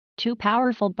Two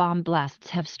powerful bomb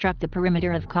blasts have struck the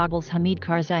perimeter of Kabul's Hamid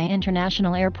Karzai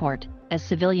International Airport, as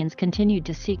civilians continued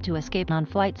to seek to escape on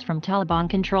flights from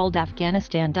Taliban-controlled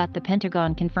Afghanistan. The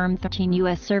Pentagon confirmed 13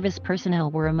 U.S. service personnel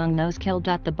were among those killed.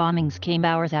 The bombings came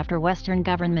hours after Western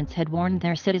governments had warned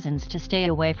their citizens to stay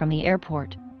away from the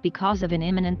airport, because of an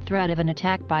imminent threat of an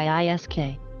attack by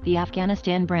ISK, the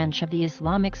Afghanistan branch of the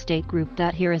Islamic State group.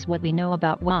 Here is what we know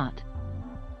about what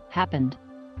happened.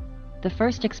 The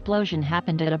first explosion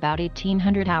happened at about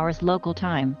 1800 hours local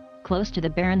time, close to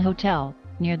the Baron Hotel,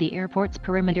 near the airport's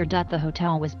perimeter. The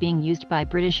hotel was being used by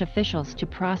British officials to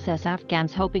process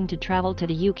Afghans hoping to travel to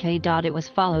the UK. It was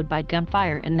followed by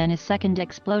gunfire and then a second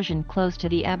explosion close to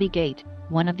the Abbey Gate,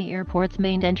 one of the airport's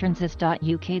main entrances.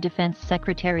 UK Defence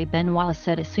Secretary Ben Wallace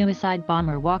said a suicide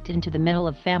bomber walked into the middle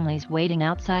of families waiting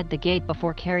outside the gate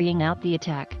before carrying out the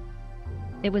attack.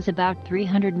 It was about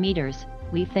 300 meters,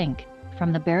 we think,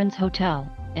 from the Baron's Hotel,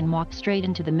 and walked straight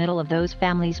into the middle of those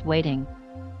families waiting.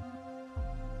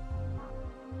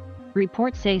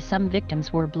 Reports say some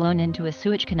victims were blown into a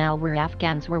sewage canal where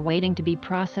Afghans were waiting to be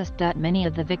processed. Many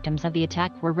of the victims of the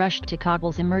attack were rushed to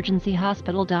Kabul's emergency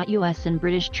hospital. US and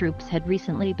British troops had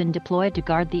recently been deployed to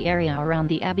guard the area around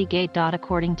the Abbey Gate.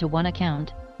 According to one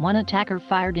account, one attacker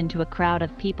fired into a crowd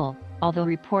of people, although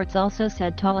reports also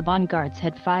said Taliban guards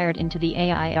had fired into the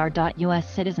AIR. US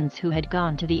citizens who had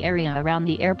gone to the area around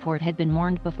the airport had been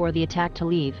warned before the attack to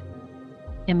leave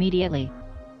immediately.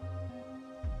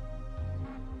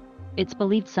 It's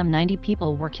believed some 90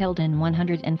 people were killed and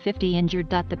 150 injured.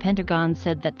 The Pentagon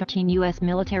said that 13 U.S.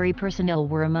 military personnel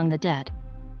were among the dead.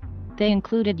 They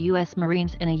included U.S.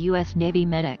 Marines and a U.S. Navy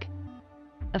medic.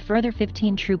 A further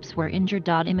 15 troops were injured.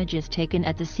 Images taken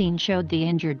at the scene showed the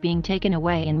injured being taken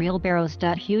away in wheelbarrows.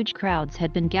 Huge crowds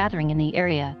had been gathering in the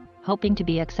area, hoping to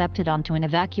be accepted onto an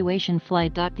evacuation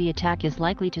flight. The attack is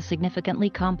likely to significantly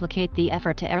complicate the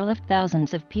effort to airlift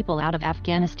thousands of people out of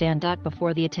Afghanistan.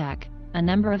 Before the attack, a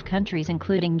number of countries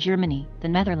including Germany, the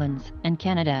Netherlands, and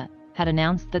Canada had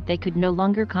announced that they could no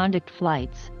longer conduct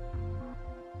flights.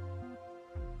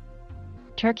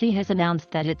 Turkey has announced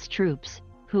that its troops,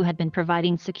 who had been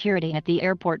providing security at the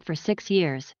airport for 6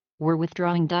 years, were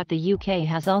withdrawing. The UK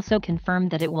has also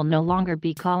confirmed that it will no longer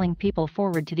be calling people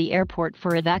forward to the airport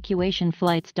for evacuation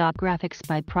flights. Graphics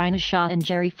by Prina Shah and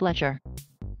Jerry Fletcher.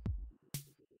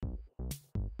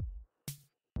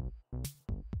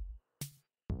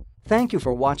 Thank you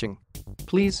for watching.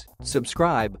 Please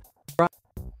subscribe.